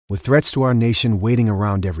With threats to our nation waiting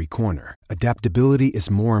around every corner, adaptability is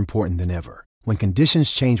more important than ever. When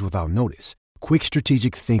conditions change without notice, quick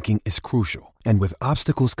strategic thinking is crucial. And with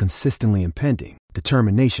obstacles consistently impending,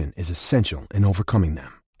 determination is essential in overcoming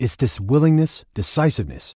them. It's this willingness,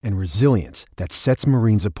 decisiveness, and resilience that sets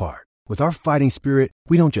Marines apart. With our fighting spirit,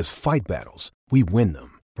 we don't just fight battles, we win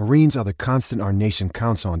them. Marines are the constant our nation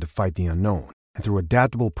counts on to fight the unknown. And through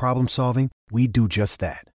adaptable problem solving, we do just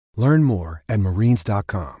that. Learn more at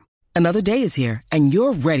marines.com. Another day is here, and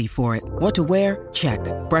you're ready for it. What to wear? Check.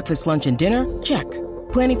 Breakfast, lunch, and dinner? Check.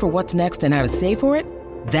 Planning for what's next and how to save for it?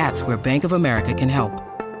 That's where Bank of America can help.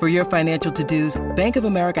 For your financial to-dos, Bank of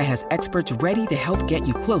America has experts ready to help get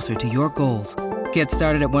you closer to your goals. Get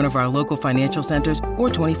started at one of our local financial centers or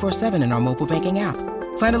 24/7 in our mobile banking app.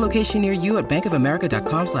 Find a location near you at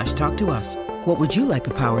bankofamerica.com/talktous. What would you like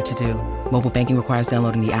the power to do? Mobile banking requires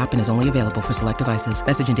downloading the app and is only available for select devices.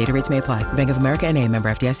 Message and data rates may apply. Bank of America N.A., member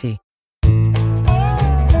FDIC.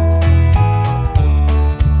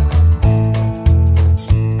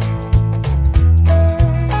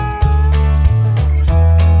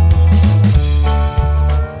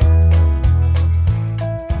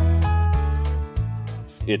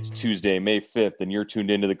 It's Tuesday, May 5th, and you're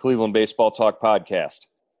tuned into the Cleveland Baseball Talk podcast.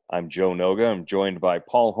 I'm Joe Noga. I'm joined by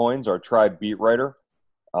Paul Hoynes, our Tribe beat writer.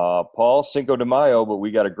 Paul, Cinco de Mayo, but we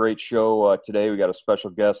got a great show today. We got a special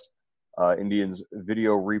guest. Indians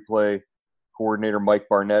video replay coordinator Mike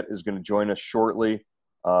Barnett is going to join us shortly.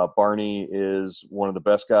 Barney is one of the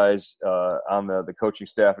best guys on the coaching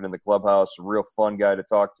staff and in the clubhouse, a real fun guy to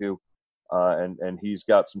talk to, and he's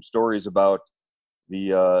got some stories about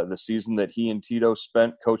the season that he and Tito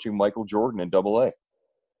spent coaching Michael Jordan in Double-A.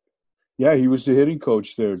 Yeah, he was the hitting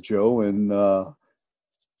coach there, Joe, and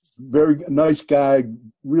very nice guy,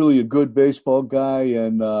 really a good baseball guy,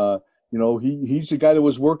 and he's the guy that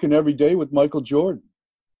was working every day with Michael Jordan.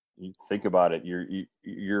 You think about it,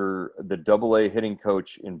 you're the Double-A hitting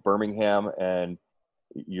coach in Birmingham, and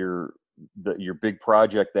your big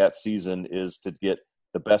project that season is to get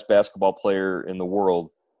the best basketball player in the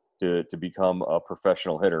world to become a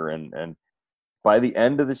professional hitter, and by the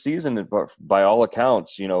end of the season, by all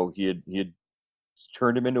accounts, he had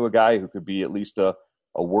turned him into a guy who could be at least a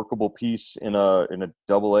workable piece in a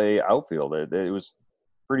Double-A outfield. It was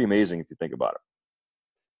pretty amazing if you think about it.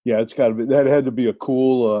 Yeah, it's got to be. That had to be a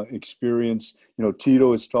cool experience.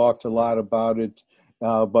 Tito has talked a lot about it,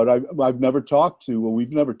 but we've never talked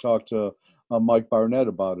to Mike Barnett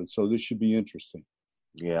about it. So this should be interesting.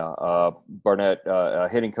 Yeah, Barnett,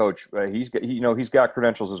 hitting coach. He's got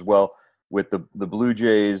credentials as well with the Blue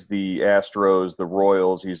Jays, the Astros, the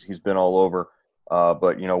Royals. He's been all over.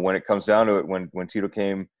 But when it comes down to it, when Tito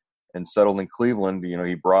came and settled in Cleveland,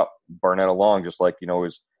 he brought Barnett along, just like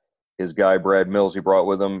his guy Brad Mills he brought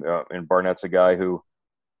with him, and Barnett's a guy who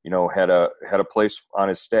had a place on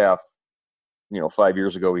his staff. 5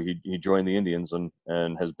 years ago he joined the Indians and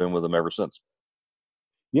has been with them ever since.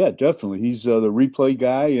 Yeah, definitely. He's the replay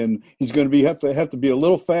guy, and he's going to have to be a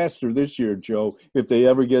little faster this year, Joe, if they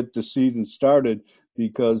ever get the season started,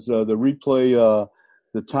 because the replay,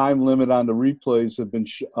 the time limit on the replays have been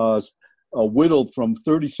whittled from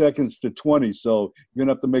 30 seconds to 20. So you're going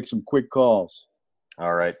to have to make some quick calls.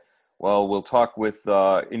 All right. Well, we'll talk with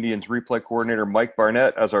Indians replay coordinator Mike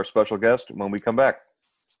Barnett as our special guest when we come back.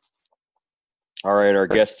 All right, our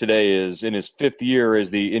guest today is in his 5th year as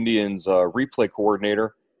the Indians replay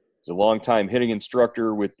coordinator. He's a longtime hitting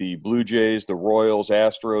instructor with the Blue Jays, the Royals,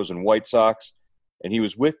 Astros, and White Sox. And he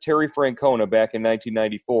was with Terry Francona back in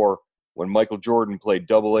 1994 when Michael Jordan played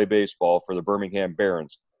Double-A baseball for the Birmingham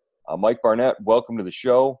Barons. Mike Barnett, welcome to the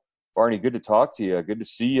show. Barney, good to talk to you. Good to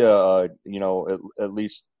see you. At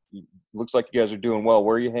least it looks like you guys are doing well.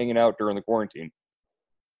 Where are you hanging out during the quarantine?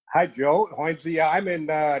 Hi, Joe. Hoynesy. I'm in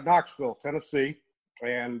Knoxville, Tennessee,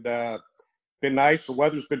 and been nice. The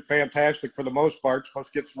weather's been fantastic for the most part.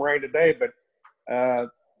 Supposed to get some rain today, but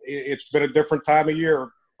it's been a different time of year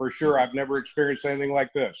for sure. I've never experienced anything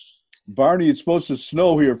like this. Barney, it's supposed to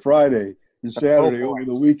snow here Friday and Saturday over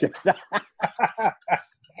the weekend. So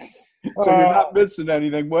you're not missing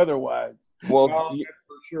anything weather-wise. Well, that's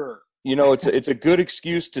for sure. It's a good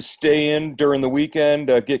excuse to stay in during the weekend,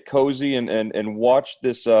 get cozy, and watch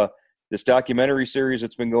this documentary series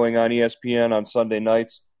that's been going on ESPN on Sunday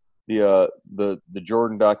nights. The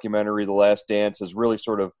Jordan documentary, The Last Dance, is really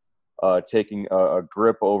sort of taking a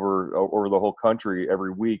grip over the whole country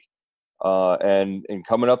every week. And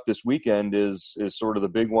coming up this weekend is sort of the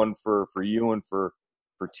big one for you and for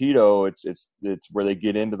Tito. It's where they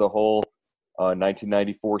get into the whole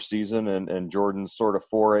 1994 season and Jordan's sort of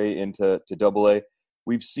foray into Double-A.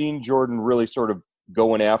 We've seen Jordan really sort of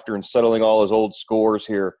going after and settling all his old scores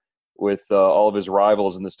here with all of his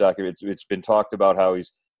rivals in this document. It's been talked about how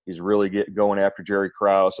he's really going after Jerry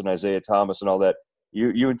Krause and Isaiah Thomas and all that.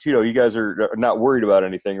 You and Tito, you guys are not worried about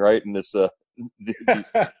anything, right? In this these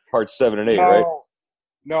parts 7 and 8, right?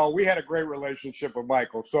 No, we had a great relationship with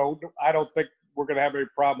Michael, so I don't think we're going to have any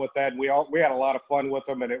problem with that. And we had a lot of fun with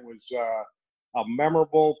him, and it was a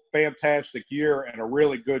memorable, fantastic year and a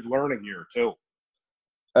really good learning year too.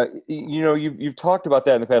 You've talked about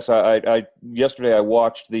that in the past. I yesterday I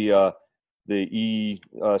watched the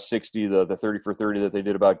E60, the 30 for 30 that they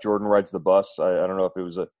did about Jordan Rides the Bus. I don't know if it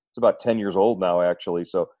was it's about 10 years old now, actually.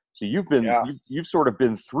 So you've you've sort of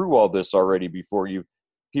been through all this already before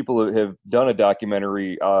people have done a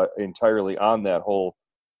documentary entirely on that whole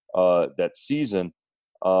that season.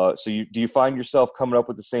 So do you find yourself coming up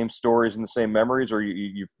with the same stories and the same memories, or are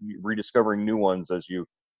you rediscovering new ones as you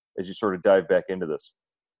sort of dive back into this?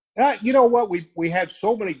 You know what? We had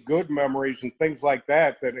so many good memories and things like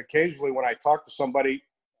that occasionally when I talk to somebody,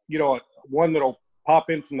 one that'll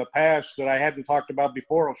pop in from the past that I hadn't talked about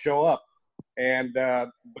before will show up. And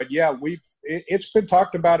but yeah, it's been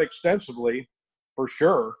talked about extensively for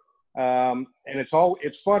sure. And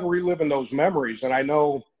it's fun reliving those memories. And I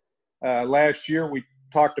know last year we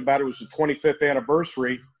talked about it was the 25th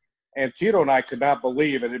anniversary, and Tito and I could not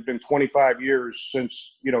believe it had been 25 years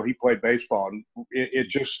since he played baseball. And it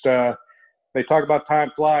just they talk about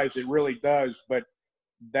time flies, it really does. But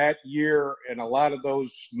that year and a lot of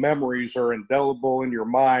those memories are indelible in your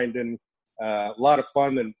mind, and a lot of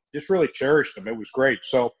fun, and just really cherished them. It was great.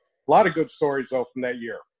 So a lot of good stories though from that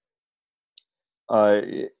year.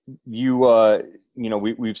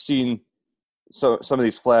 We've seen some of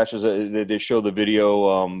these flashes. They show the video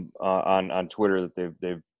on Twitter that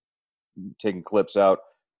they've taken clips out.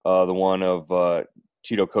 The one of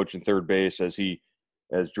Tito coaching third base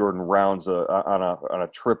as Jordan rounds on a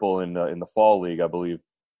triple in the fall league, I believe,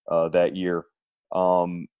 that year.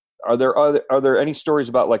 Are there any stories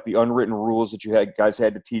about like the unwritten rules that you guys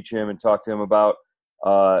had to teach him and talk to him about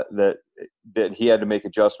that he had to make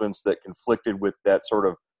adjustments that conflicted with that sort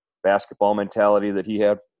of basketball mentality that he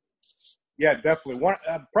had? Yeah, definitely. One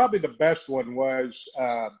probably the best one was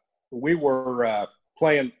we were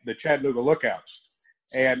playing the Chattanooga Lookouts,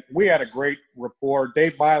 and we had a great rapport.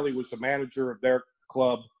 Dave Miley was the manager of their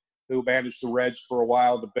club, who managed the Reds for a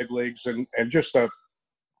while, the big leagues, and just a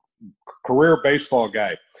career baseball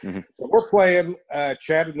guy. Mm-hmm. So we're playing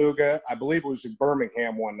Chattanooga. I believe it was in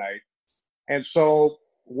Birmingham one night. And so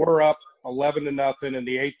we're up 11-0 in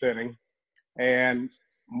the 8th inning, and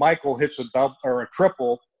Michael hits a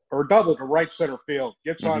triple or double to right center field,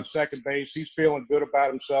 gets on second base. He's feeling good about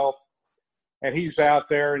himself, and he's out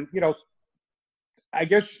there. And, I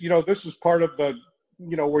guess, this is part of the,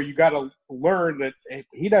 where you got to learn that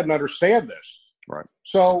he doesn't understand this. Right.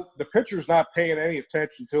 So the pitcher's not paying any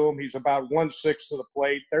attention to him. He's about 1/6 to the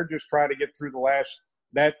plate. They're just trying to get through the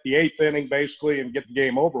 8th inning basically and get the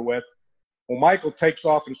game over with. Well, Michael takes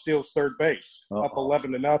off and steals third base, up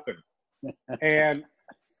 11-0. And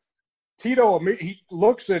Tito, he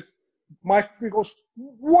looks at Mike, he goes,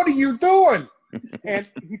 "What are you doing?" And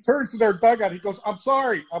he turns to their dugout. He goes, I'm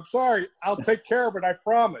sorry. I'll take care of it, I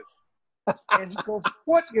promise. And he goes,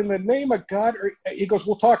 "What in the name of God?" He goes,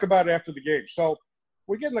 "We'll talk about it after the game." So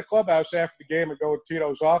we get in the clubhouse after the game and go to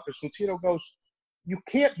Tito's office, and Tito goes, "You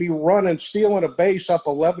can't be stealing a base up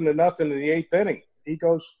 11-0 in the 8th inning." He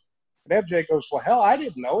goes, and MJ goes, "Well, hell, I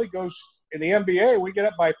didn't know." He goes, "In the NBA, we get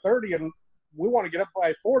up by 30, and we want to get up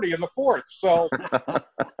by 40 in the 4th. So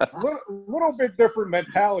little bit different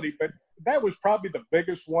mentality, but that was probably the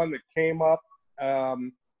biggest one that came up.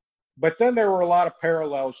 But then there were a lot of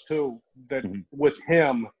parallels too that with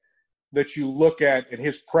him that you look at in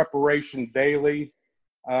his preparation daily.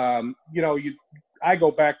 I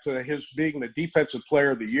go back to his being the defensive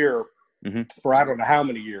player of the year for I don't know how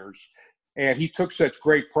many years. And he took such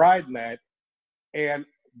great pride in that. And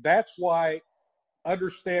that's why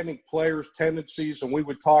understanding players' tendencies, and we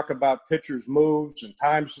would talk about pitchers' moves and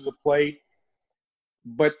times to the plate.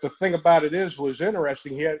 But the thing about it was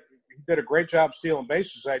interesting. He did a great job stealing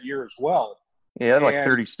bases that year as well. Yeah, like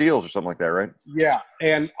 30 steals or something like that, right? Yeah,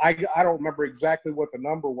 and I don't remember exactly what the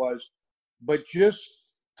number was, but just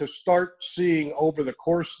to start seeing over the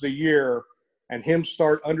course of the year and him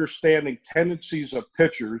start understanding tendencies of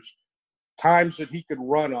pitchers, times that he could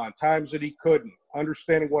run on, times that he couldn't,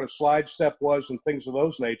 understanding what a slide step was and things of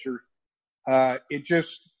those nature, it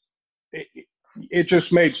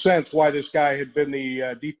just made sense why this guy had been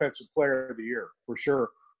the defensive player of the year for sure,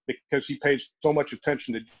 because he pays so much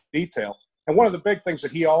attention to detail. And one of the big things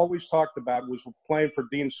that he always talked about was playing for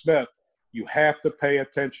Dean Smith. You have to pay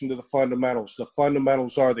attention to the fundamentals. The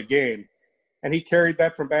fundamentals are the game. and he carried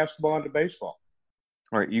that from basketball into baseball.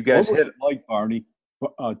 All right, you guys what was hit it like, Barney,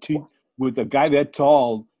 with a guy that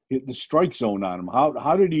tall, hit the strike zone on him?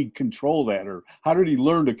 How did he control that, or how did he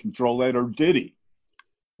learn to control that, or did he?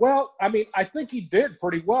 Well, I mean, I think he did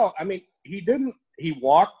pretty well. I mean, he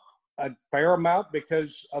walked a fair amount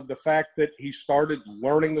because of the fact that he started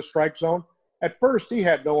learning the strike zone. At first, he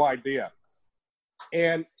had no idea.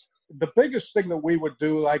 And the biggest thing that we would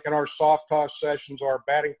do, like in our soft toss sessions, our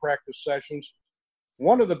batting practice sessions,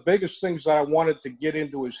 one of the biggest things that I wanted to get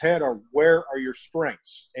into his head are, where are your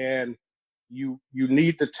strengths? And you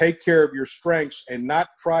need to take care of your strengths and not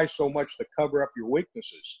try so much to cover up your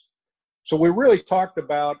weaknesses. So we really talked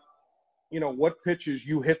about, what pitches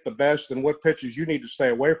you hit the best and what pitches you need to stay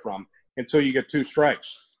away from until you get 2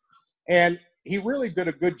 strikes. And he really did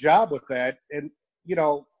a good job with that. And,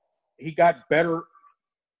 he got better.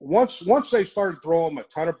 Once they started throwing him a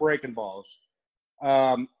ton of breaking balls,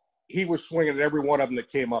 he was swinging at every one of them that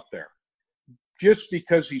came up there just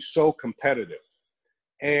because he's so competitive.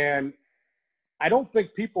 And I don't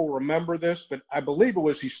think people remember this, but I believe it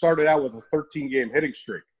was he started out with a 13-game hitting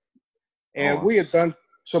streak. And we had done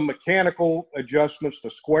some mechanical adjustments to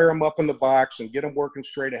square him up in the box and get him working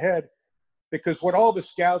straight ahead, because what all the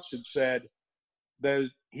scouts had said, that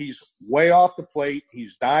he's way off the plate,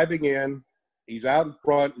 he's diving in, he's out in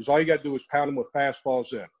front, all you got to do is pound him with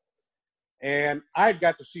fastballs in. And I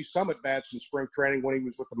got to see some at-bats in spring training when he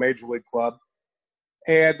was with the Major League Club,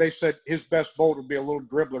 and they said his best bolt would be a little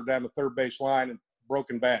dribbler down the third base line and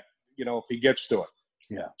broken bat, if he gets to it.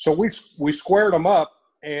 Yeah. So we squared him up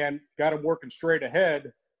and got him working straight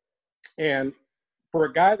ahead. And for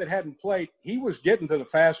a guy that hadn't played, he was getting to the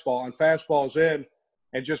fastball and fastballs in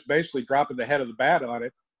and just basically dropping the head of the bat on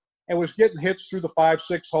it, and was getting hits through the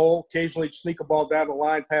 5-6 hole. Occasionally he'd sneak a ball down the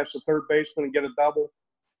line past the third baseman and get a double.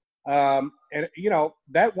 And,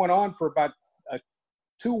 that went on for about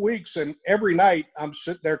 2 weeks, and every night I'm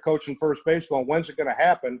sitting there coaching first base going, when's it going to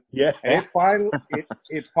happen? Yeah. And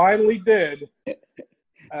it finally did,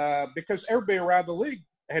 because everybody around the league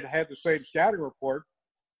had the same scouting report.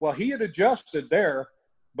 Well, he had adjusted there,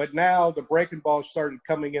 but now the breaking balls started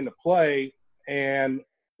coming into play, and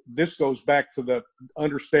this goes back to the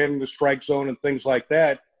understanding the strike zone and things like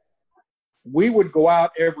that. We would go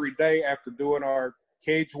out every day after doing our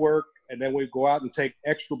cage work, and then we'd go out and take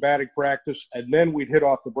extra batting practice, and then we'd hit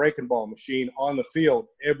off the breaking ball machine on the field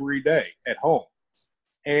every day at home.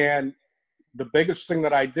 And the biggest thing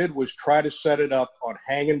that I did was try to set it up on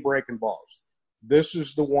hanging breaking balls. This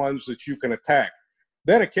is the ones that you can attack.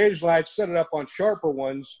 Then occasionally I'd set it up on sharper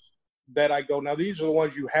ones that I go, now these are the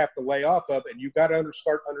ones you have to lay off of, and you've got to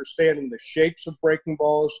start understanding the shapes of breaking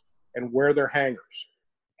balls and where they're hangers.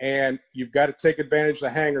 And you've got to take advantage of the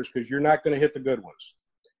hangers because you're not going to hit the good ones.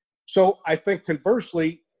 So I think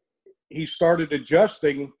conversely, he started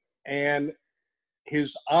adjusting, and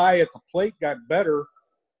his eye at the plate got better.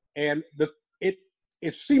 And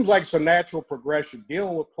it seems like it's a natural progression.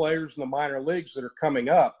 Dealing with players in the minor leagues that are coming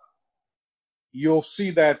up, you'll see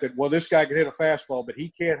that, well, this guy can hit a fastball, but he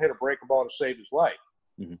can't hit a breaking ball to save his life.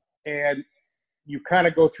 Mm-hmm. And you kind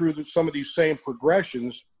of go through some of these same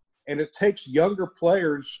progressions, and it takes younger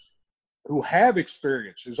players who have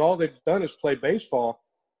experience, is all they've done is play baseball.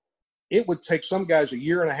 It would take some guys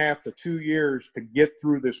 1.5 to 2 years to get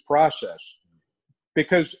through this process,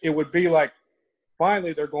 because it would be like,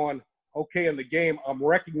 finally they're going, okay, in the game, I'm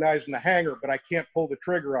recognizing the hanger, but I can't pull the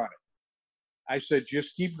trigger on it. I said,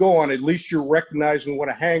 just keep going. At least you're recognizing what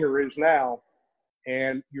a hanger is now,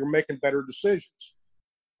 and you're making better decisions.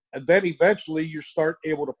 And then eventually you start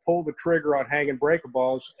able to pull the trigger on hanging breaking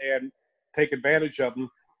balls and take advantage of them.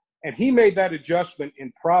 And he made that adjustment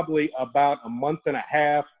in probably about 1.5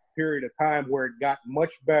 months period of time, where it got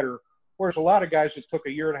much better. Whereas a lot of guys, it took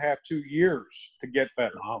 1.5, 2 years to get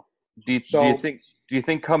better. Wow. Do you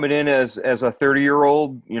think coming in as a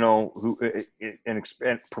 30-year-old, who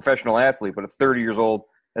an professional athlete, but 30 years old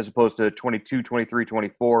as opposed to 22, 23,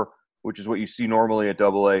 24, which is what you see normally at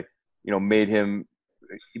AA, made him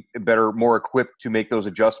better, more equipped to make those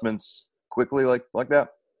adjustments quickly like that?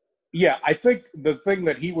 Yeah, I think the thing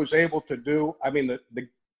that he was able to do, I mean,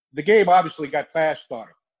 the game obviously got fast on him,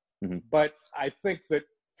 mm-hmm. but I think that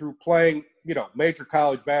through playing, major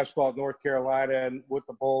college basketball at North Carolina and with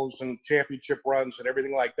the Bulls and championship runs and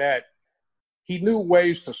everything like that, he knew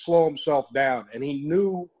ways to slow himself down, and he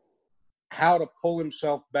knew how to pull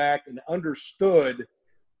himself back and understood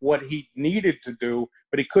what he needed to do,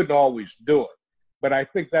 but he couldn't always do it. But I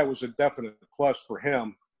think that was a definite plus for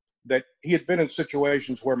him, that he had been in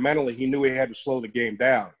situations where mentally he knew he had to slow the game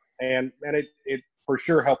down. And it for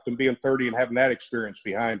sure helped him being 30 and having that experience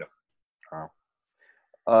behind him. Wow.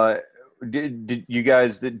 Did you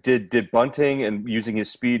guys did bunting and using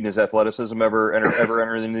his speed and his athleticism ever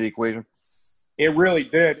enter into the equation? It really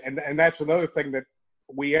did, and that's another thing that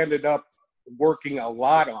we ended up working a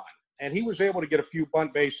lot on. And he was able to get a few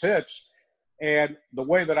bunt base hits. And the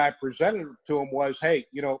way that I presented it to him was, hey,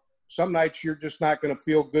 some nights you're just not going to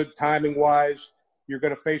feel good timing wise. You're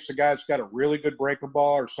going to face a guy that's got a really good breaking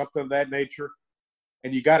ball or something of that nature,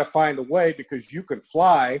 and you got to find a way because you can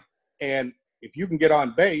fly, and if you can get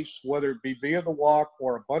on base, whether it be via the walk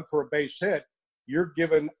or a bunt for a base hit, you're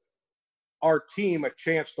giving our team a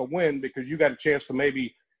chance to win because you got a chance to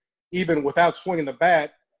maybe, even without swinging the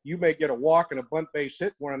bat, you may get a walk and a bunt base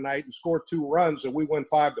hit one night and score 2 runs and we win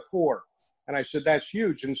 5-4. And I said, that's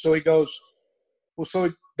huge. And so he goes, well,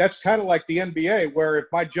 so that's kind of like the NBA where if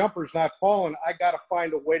my jumper's not falling, I got to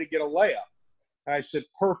find a way to get a layup. And I said,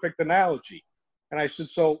 perfect analogy. And I said,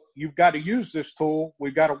 so you've got to use this tool.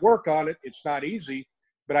 We've got to work on it. It's not easy.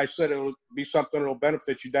 But I said it'll be something that will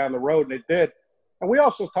benefit you down the road, and it did. And we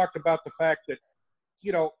also talked about the fact that,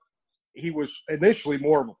 he was initially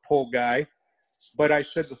more of a pull guy. But I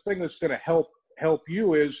said the thing that's going to help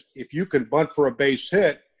you is if you can bunt for a base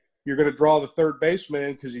hit, you're going to draw the third baseman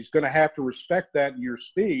in because he's going to have to respect that in your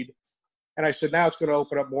speed. And I said now it's going to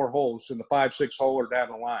open up more holes in the 5-6 hole or down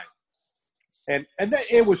the line. And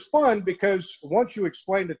it was fun because once you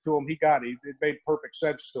explained it to him, he got it. It made perfect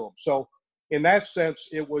sense to him. So in that sense,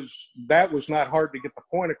 that was not hard to get the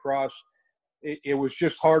point across. It was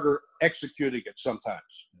just harder executing it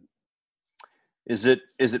sometimes. Is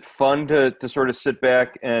it fun to sort of sit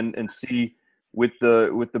back and see with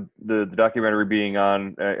the documentary being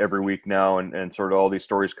on every week now and sort of all these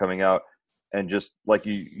stories coming out, and just like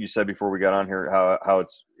you said before we got on here, how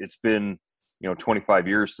it's been 25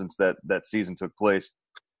 years since that season took place,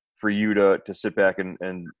 for you to sit back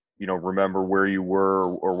and remember where you were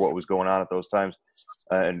or what was going on at those times.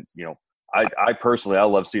 And I personally, I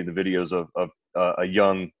love seeing the videos of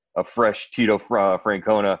a fresh Tito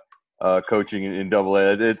Francona coaching in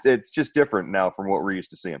Double-A. It's just different now from what we're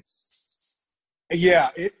used to seeing. Yeah,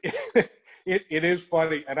 it is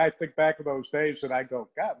funny, and I think back of those days and I go,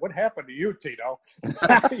 God, what happened to you, Tito?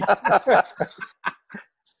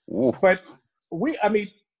 But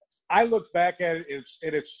I look back at it,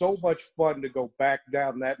 and it's so much fun to go back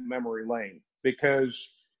down that memory lane because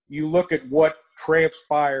you look at what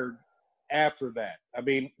transpired after that.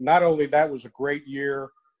 Not only that was a great year,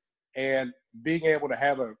 and being able to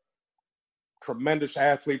have a tremendous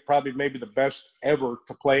athlete, probably maybe the best ever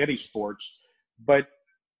to play any sports,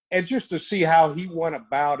 and just to see how he went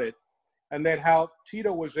about it, and then how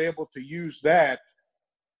Tito was able to use that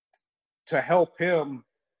to help him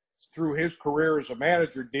through his career as a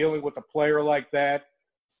manager, dealing with a player like that.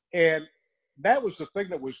 And that was the thing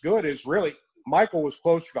that was good, is really Michael was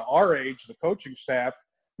closer to our age, the coaching staff,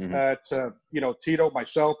 to Tito,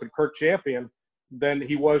 myself, and Kirk Champion than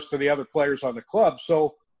he was to the other players on the club.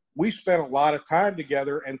 So we spent a lot of time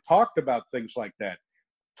together and talked about things like that,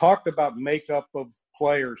 talked about makeup of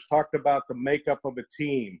players, talked about the makeup of a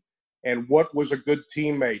team and what was a good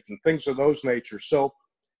teammate and things of those nature. So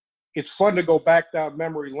it's fun to go back down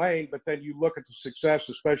memory lane, but then you look at the success,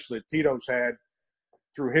 especially that Tito's had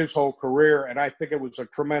through his whole career, and I think it was a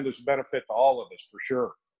tremendous benefit to all of us for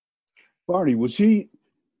sure. Barney, was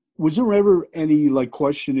there ever any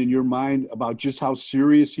question in your mind about just how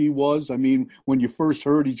serious he was? When you first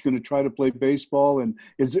heard he's going to try to play baseball, and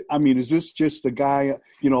is this just a guy, a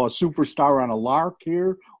superstar on a lark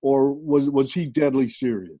here, or was he deadly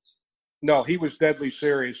serious? No, he was deadly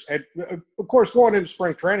serious. And, of course, going into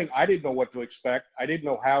spring training, I didn't know what to expect. I didn't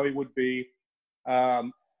know how he would be,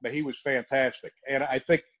 but he was fantastic. And I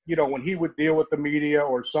think, when he would deal with the media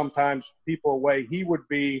or sometimes people away, he would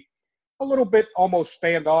be a little bit almost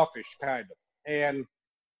standoffish kind of.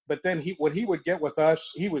 But then when he would get with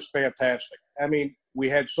us, he was fantastic. We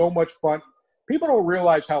had so much fun. People don't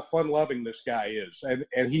realize how fun-loving this guy is,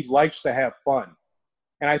 and he likes to have fun.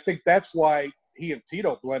 And I think that's why he and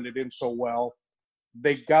Tito blended in so well.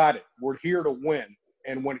 They got it. We're here to win.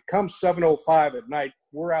 And when it comes 7:05 at night,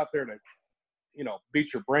 we're out there to,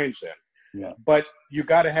 beat your brains in. Yeah. But you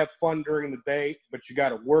got to have fun during the day, but you got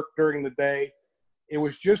to work during the day. It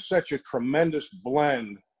was just such a tremendous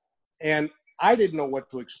blend. And I didn't know what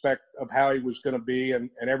to expect of how he was going to be and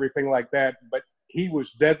everything like that. But he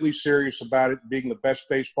was deadly serious about it, being the best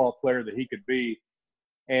baseball player that he could be.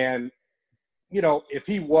 And if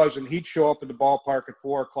he wasn't, he'd show up at the ballpark at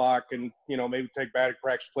 4:00 and, maybe take batting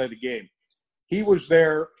practice, play the game. He was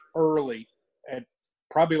there early at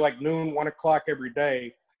probably noon, 1:00 every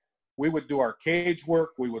day. We would do our cage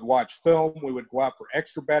work. We would watch film. We would go out for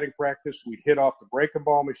extra batting practice. We'd hit off the breaking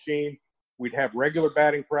ball machine. We'd have regular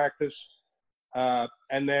batting practice.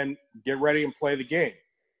 and then get ready and play the game.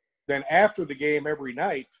 Then after the game every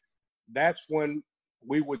night, that's when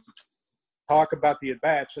we would talk about the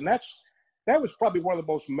at-bats. And that was probably one of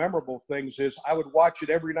the most memorable things is I would watch it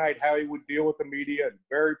every night, how he would deal with the media, and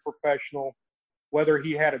very professional, whether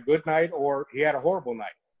he had a good night or he had a horrible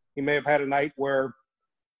night. He may have had a night where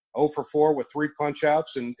 0 for 4 with 3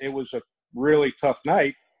 punch-outs, and it was a really tough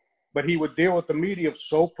night, but he would deal with the media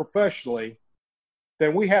so professionally.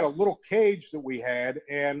 Then we had a little cage that we had,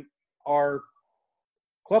 and our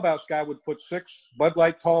clubhouse guy would put 6 Bud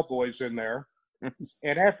Light tall boys in there.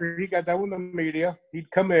 And after he got done with the media, he'd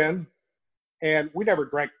come in, and we never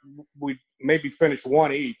drank. We'd maybe finish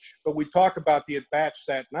 1 each, but we'd talk about the at-bats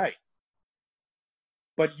that night.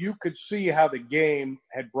 But you could see how the game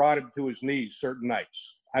had brought him to his knees certain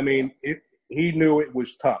nights. I mean, he knew it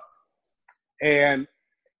was tough. And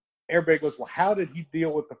everybody goes, well, how did he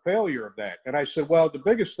deal with the failure of that? And I said, well, the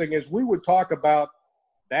biggest thing is we would talk about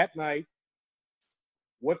that night,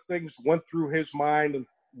 what things went through his mind and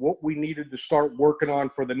what we needed to start working on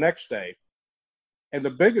for the next day. And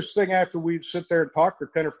the biggest thing after we'd sit there and talk for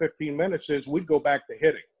 10 or 15 minutes is we'd go back to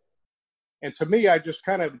hitting. And to me, I just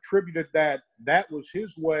kind of attributed that was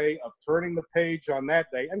his way of turning the page on that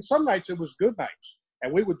day. And some nights it was good nights.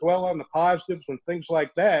 And we would dwell on the positives and things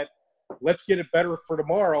like that. Let's get it better for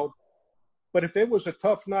tomorrow. But if it was a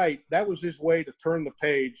tough night, that was his way to turn the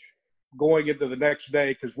page going into the next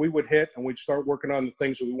day, because we would hit and we'd start working on the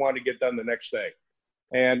things that we wanted to get done the next day.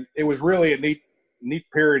 And it was really a neat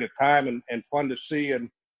period of time and fun to see. And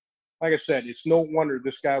like I said, it's no wonder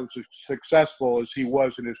this guy was as successful as he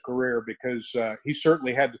was in his career, because he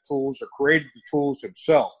certainly had the tools, or created the tools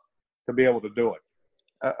himself, to be able to do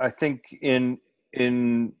it. I think in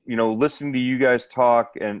listening to you guys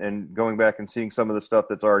talk and going back and seeing some of the stuff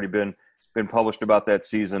that's already been published about that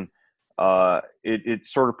season,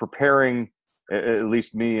 it's sort of preparing at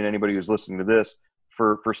least me and anybody who's listening to this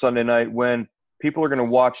for Sunday night, when people are going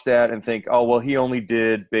to watch that and think, oh, well, he only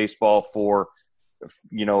did baseball for,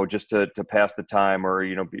 just to pass the time, or,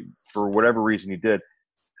 for whatever reason he did,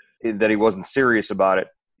 that he wasn't serious about it.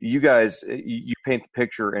 You guys, you paint the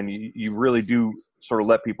picture, and you really do sort of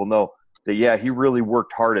let people know that, yeah, he really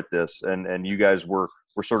worked hard at this, and you guys were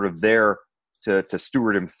sort of there to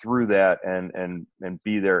steward him through that and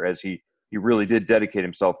be there as he really did dedicate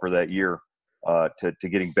himself for that year to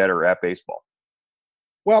getting better at baseball.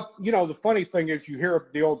 Well, the funny thing is, you hear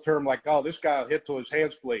the old term like, oh, this guy will hit till his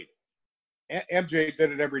hands bleed. MJ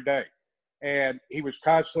did it every day. And he was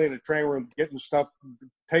constantly in the training room getting stuff,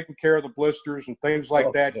 taking care of the blisters and things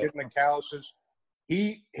like that, getting the calluses.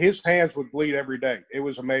 His hands would bleed every day. It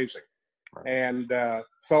was amazing. And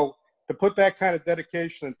so to put that kind of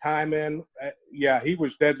dedication and time in, he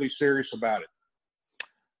was deadly serious about it.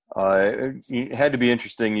 It had to be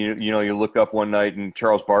interesting. You look up one night and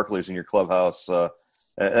Charles Barkley's in your clubhouse.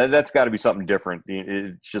 That's got to be something different.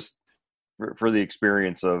 It's just for the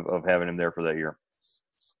experience of having him there for that year.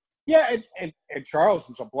 Yeah, and Charles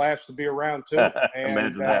was a blast to be around too. And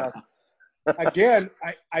imagine that. Again,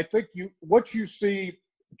 I think what you see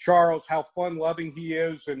Charles, how fun-loving he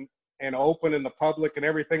is and open in the public and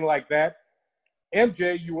everything like that.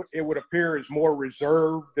 MJ, it would appear, is more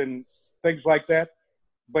reserved and things like that.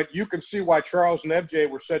 But you can see why Charles and MJ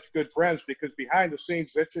were such good friends, because behind the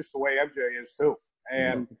scenes, that's just the way MJ is too.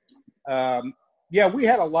 And, we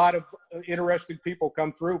had a lot of interesting people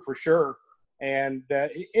come through for sure. And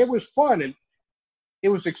it was fun, and it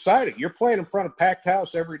was exciting. You're playing in front of packed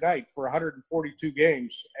house every night for 142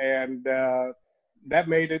 games, and that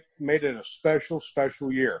made it a special,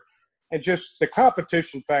 special year. And just the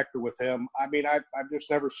competition factor with him, I mean, I've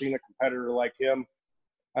just never seen a competitor like him.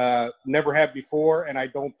 Never have before, and I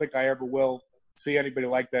don't think I ever will see anybody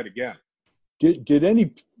like that again. Did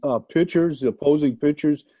any opposing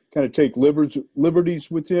pitchers, kind of take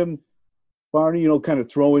liberties with him, Barney, kind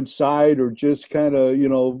of throw inside, or just kind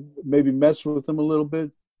of, maybe mess with him a little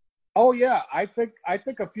bit? Oh, yeah. I think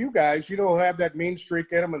a few guys, have that mean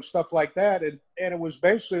streak in them and stuff like that. And it was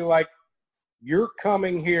basically like, you're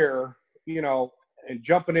coming here, and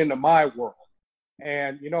jumping into my world.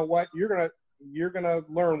 And you know what? You're going to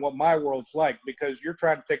learn what my world's like, because you're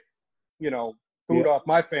trying to take, food off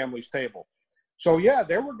my family's table. So, yeah,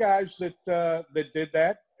 there were guys that did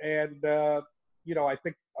that. And, I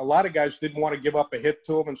think a lot of guys didn't want to give up a hit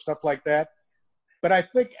to him and stuff like that. But I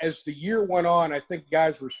think as the year went on, I think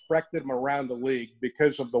guys respected him around the league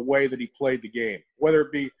because of the way that he played the game, whether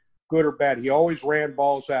it be good or bad. He always ran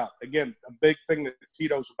balls out. Again, a big thing that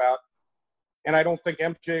Tito's about. And I don't think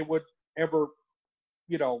MJ would ever,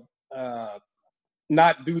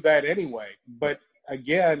 not do that anyway. But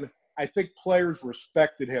again, I think players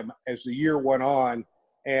respected him as the year went on,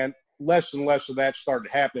 and less of that started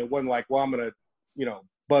to happen. It wasn't like, well, I'm going to,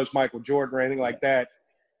 buzz Michael Jordan or anything like that.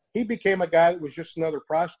 He became a guy that was just another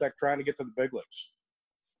prospect trying to get to the big leagues.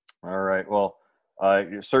 All right. Well,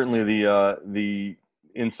 certainly the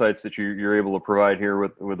insights that you're able to provide here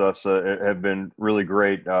with us have been really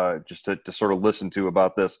great. Just to sort of listen to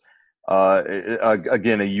about this.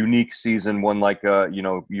 Again, a unique season, one like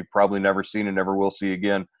you've probably never seen and never will see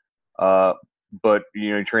again. But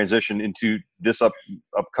transition into this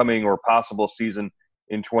upcoming or possible season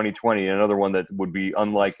in 2020, another one that would be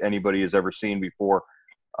unlike anybody has ever seen before.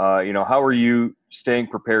 How are you staying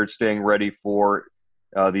prepared, staying ready for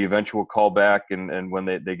the eventual callback and when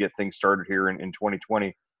they get things started here in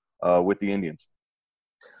 2020 with the Indians?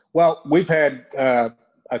 Well, we've had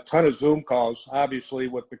a ton of Zoom calls, obviously,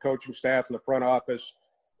 with the coaching staff and the front office,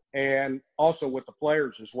 and also with the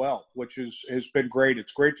players as well, which has been great.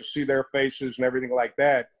 It's great to see their faces and everything like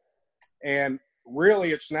that. And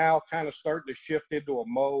really, it's now kind of starting to shift into a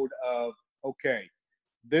mode of, okay,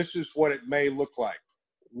 this is what it may look like.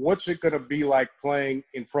 What's it going to be like playing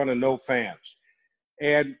in front of no fans?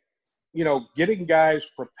 And, getting guys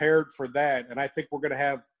prepared for that. And I think we're going to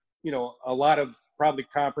have, a lot of probably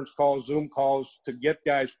conference calls, Zoom calls to get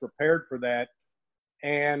guys prepared for that.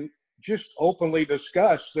 And just openly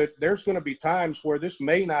discuss that there's going to be times where this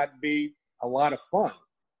may not be a lot of fun.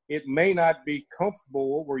 It may not be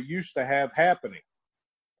comfortable what we're used to have happening.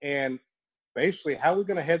 And basically, how are we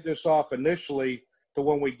going to head this off initially to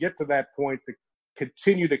when we get to that point to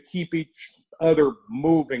continue to keep each other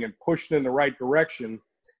moving and pushing in the right direction?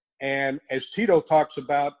 And as Tito talks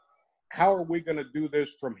about, how are we going to do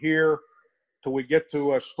this from here till we get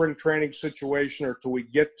to a spring training situation or till we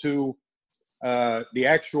get to the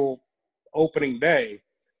actual opening day?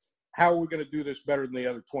 How are we going to do this better than the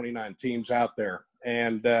other 29 teams out there?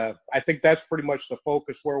 And I think that's pretty much the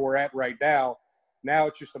focus where we're at right now. Now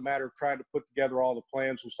it's just a matter of trying to put together all the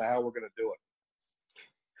plans as to how we're going to do it.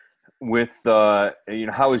 With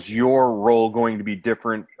how is your role going to be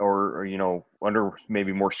different or under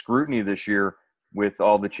maybe more scrutiny this year with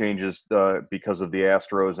all the changes because of the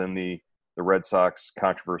Astros and the Red Sox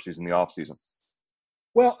controversies in the offseason?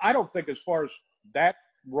 Well, I don't think as far as that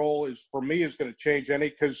role is for me is going to change any,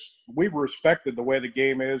 because we respected the way the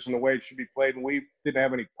game is and the way it should be played, and we didn't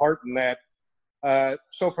have any part in that.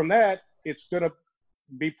 So from that, it's going to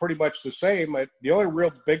be pretty much the same. The only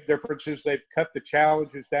real big difference is they've cut the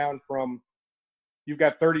challenges down from you've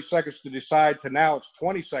got 30 seconds to decide to now it's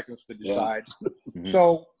 20 seconds to decide. Yeah. Mm-hmm.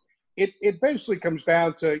 So it basically comes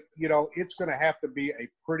down to, it's going to have to be a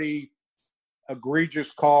pretty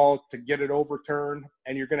egregious call to get it overturned,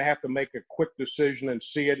 and you're going to have to make a quick decision and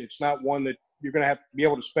see it. It's not one that you're going to have to be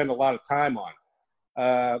able to spend a lot of time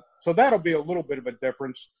on. So that'll be a little bit of a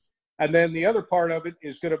difference. And then the other part of it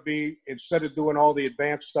is going to be, instead of doing all the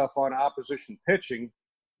advanced stuff on opposition pitching,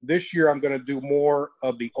 this year I'm going to do more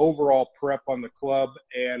of the overall prep on the club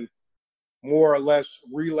and more or less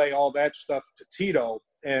relay all that stuff to Tito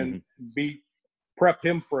and prep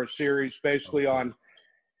him for a series basically on.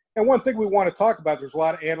 And one thing we want to talk about, there's a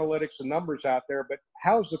lot of analytics and numbers out there, but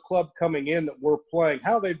how's the club coming in that we're playing,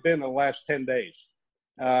 how they've been in the last 10 days.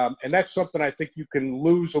 And that's something I think you can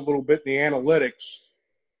lose a little bit in the analytics.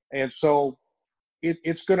 And so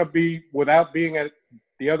it's going to be, without being at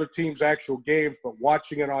the other team's actual games, but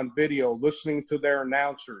watching it on video, listening to their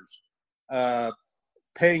announcers,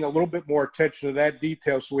 paying a little bit more attention to that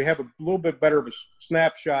detail so we have a little bit better of a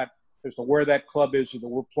snapshot as to where that club is that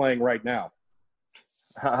we're playing right now.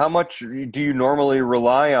 How much do you normally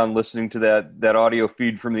rely on listening to that audio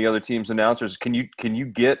feed from the other team's announcers? Can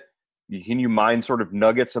you mine sort of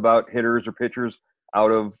nuggets about hitters or pitchers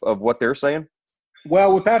out of what they're saying?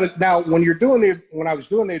 Well, without it, now when I was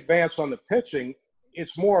doing the advance on the pitching,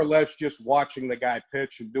 it's more or less just watching the guy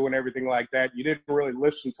pitch and doing everything like that. You didn't really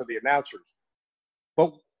listen to the announcers.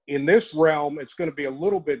 But in this realm, it's going to be a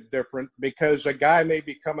little bit different because a guy may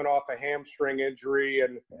be coming off a hamstring injury,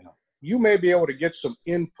 and you may be able to get some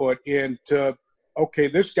input into, okay,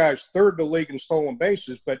 this guy's third in the league in stolen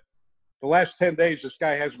bases, but the last 10 days, this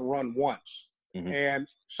guy hasn't run once. Mm-hmm. And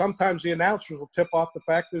sometimes the announcers will tip off the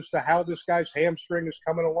fact as to how this guy's hamstring is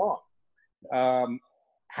coming along,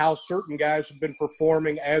 how certain guys have been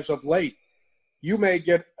performing as of late. You may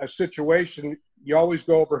get a situation, you always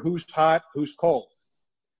go over who's hot, who's cold.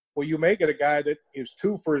 Well, you may get a guy that is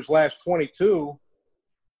 2 for his last 22,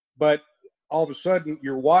 but all of a sudden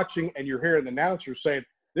you're watching and you're hearing the announcer saying,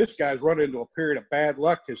 this guy's run into a period of bad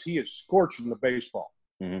luck because he is scorching the baseball.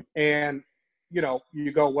 Mm-hmm. And,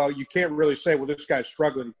 you go, well, you can't really say, well, this guy's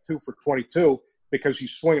struggling 2 for 22 because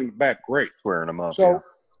he's swinging the bat great. Swearing him up. So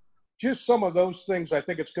just some of those things, I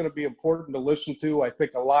think it's going to be important to listen to. I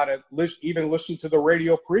think a lot of even listen to the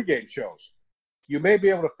radio pregame shows. You may be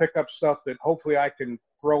able to pick up stuff that hopefully I can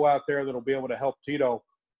throw out there that'll be able to help Tito,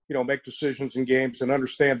 make decisions in games and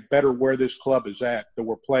understand better where this club is at that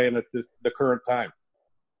we're playing at the current time.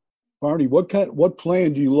 Barney, what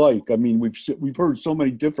plan do you like? I mean, we've heard so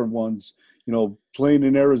many different ones. Playing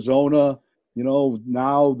in Arizona.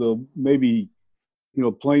 Now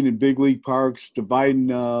playing in big league parks, dividing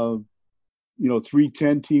 3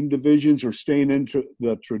 10-team divisions, or staying into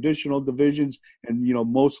the traditional divisions, and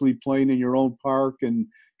mostly playing in your own park and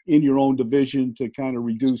in your own division to kind of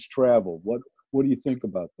reduce travel. What do you think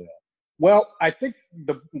about that? Well, I think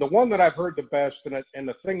the one that I've heard the best, and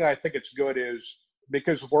the thing that I think it's good is,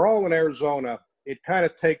 because we're all in Arizona, it kind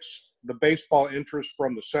of takes the baseball interest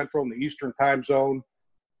from the Central and the Eastern time zone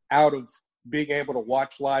out of being able to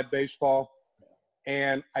watch live baseball.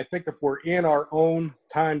 And I think if we're in our own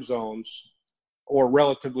time zones or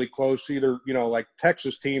relatively close, either, like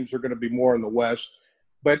Texas teams are going to be more in the West,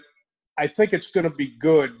 but I think it's going to be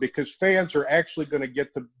good because fans are actually going to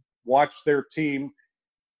get to watch their team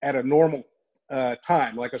at a normal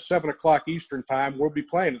time, like a 7 o'clock Eastern time. We'll be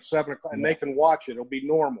playing at 7 o'clock and they can watch it. It'll be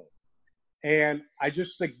normal. And I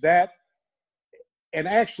just think that, and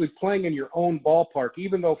actually playing in your own ballpark,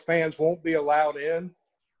 even though fans won't be allowed in,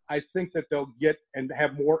 I think that they'll get and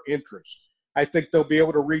have more interest. I think they'll be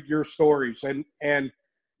able to read your stories, and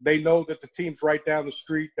they know that the team's right down the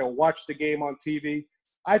street. They'll watch the game on TV.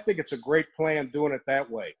 I think it's a great plan doing it that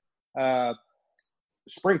way.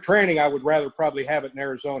 Spring training, I would rather probably have it in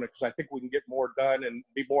Arizona because I think we can get more done and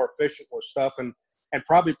be more efficient with stuff and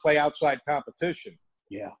probably play outside competition.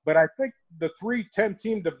 Yeah. But I think the 3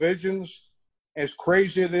 10-team divisions, as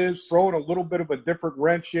crazy it is, throwing a little bit of a different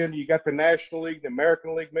wrench in, you got the National League, the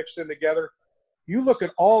American League mixed in together. You look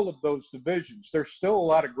at all of those divisions, there's still a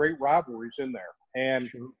lot of great rivalries in there. And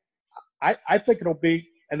sure. I think it'll be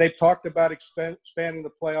 – and they've talked about expanding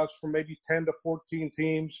the playoffs from maybe 10 to 14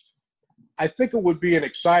 teams. I think it would be an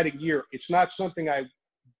exciting year. It's not something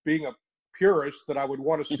being a purist, that I would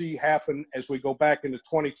want to see happen as we go back into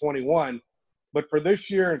 2021. But for this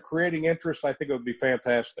year and creating interest, I think it would be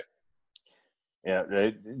fantastic.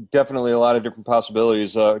 Yeah, definitely a lot of different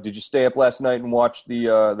possibilities. Did you stay up last night and watch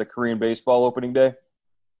the Korean baseball opening day?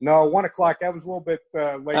 No, 1 o'clock. That was a little bit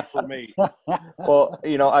late for me. Well,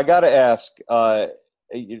 I got to ask,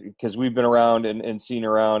 because we've been around and seen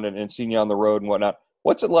around and seen you on the road and whatnot.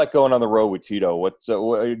 What's it like going on the road with Tito?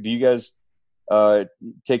 Do you guys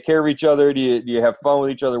take care of each other? Do you have fun with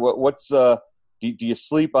each other? Do you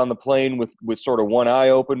sleep on the plane with sort of one eye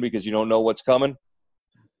open because you don't know what's coming?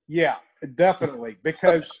 Yeah, definitely.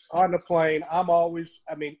 Because on the plane, I'll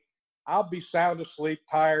be sound asleep,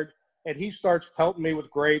 tired, and he starts pelting me with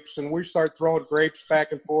grapes, and we start throwing grapes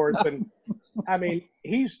back and forth. And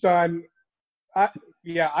he's done. I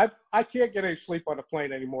can't get any sleep on the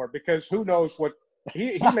plane anymore because who knows what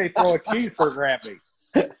he may throw a cheeseburger at me.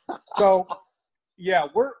 So, yeah,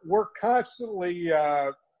 we're constantly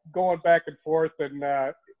going back and forth, and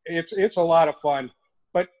it's a lot of fun.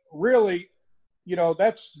 But really,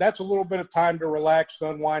 that's a little bit of time to relax,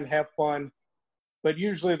 unwind, have fun. But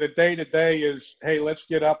usually the day-to-day is, hey, let's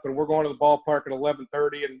get up, and we're going to the ballpark at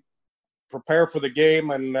 11:30 and prepare for the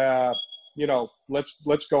game, and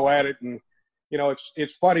let's go at it. And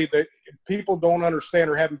it's funny that people don't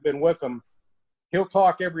understand or haven't been with him. He'll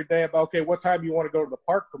talk every day about, okay, what time do you want to go to the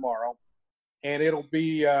park tomorrow? And it'll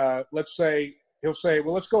be, let's say, he'll say,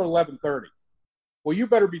 well, let's go to 11:30. Well, you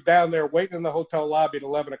better be down there waiting in the hotel lobby at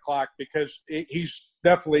 11 o'clock because he's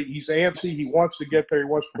antsy. He wants to get there. He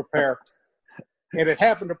wants to prepare. And it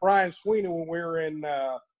happened to Brian Sweeney when we were in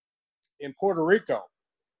Puerto Rico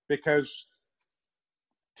because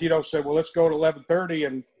Tito said, well, let's go to 11:30,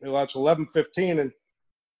 and it's 11:15. And,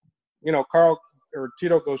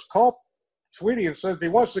 Tito goes, call Sweeney and says if he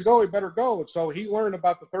wants to go, he better go. And so he learned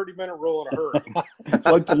about the 30-minute rule in a hurry. It's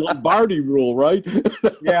like the Lombardi rule, right?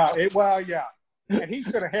 Yeah. Yeah. And he's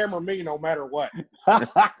going to hammer me no matter what.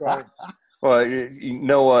 So, well,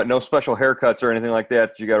 no special haircuts or anything like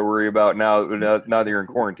that you got to worry about now that you're in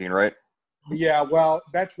quarantine, right? Yeah, well,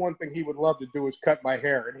 that's one thing he would love to do is cut my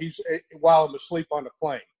hair. And while I'm asleep on the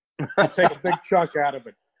plane, he'll take a big chunk out of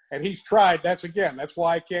it. And he's tried. That's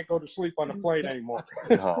why I can't go to sleep on the plane anymore.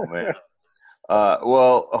 Oh, man.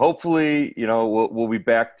 Well, hopefully, we'll be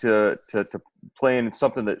back to playing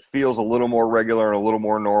something that feels a little more regular and a little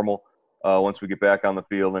more normal once we get back on the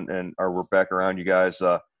field and we're back around you guys.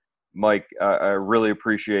 Mike, I really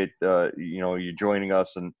appreciate you joining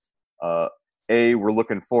us, and we're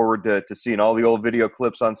looking forward to seeing all the old video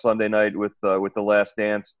clips on Sunday night with The Last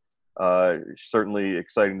Dance. certainly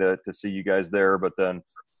exciting to see you guys there, but then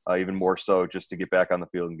even more so just to get back on the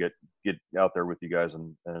field and get out there with you guys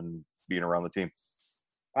and being around the team.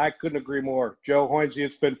 I couldn't agree more. Joe Hoynesy,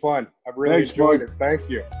 it's been fun. I've really enjoyed it. Thank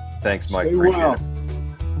you. Thanks, Mike. Stay Appreciate well. it.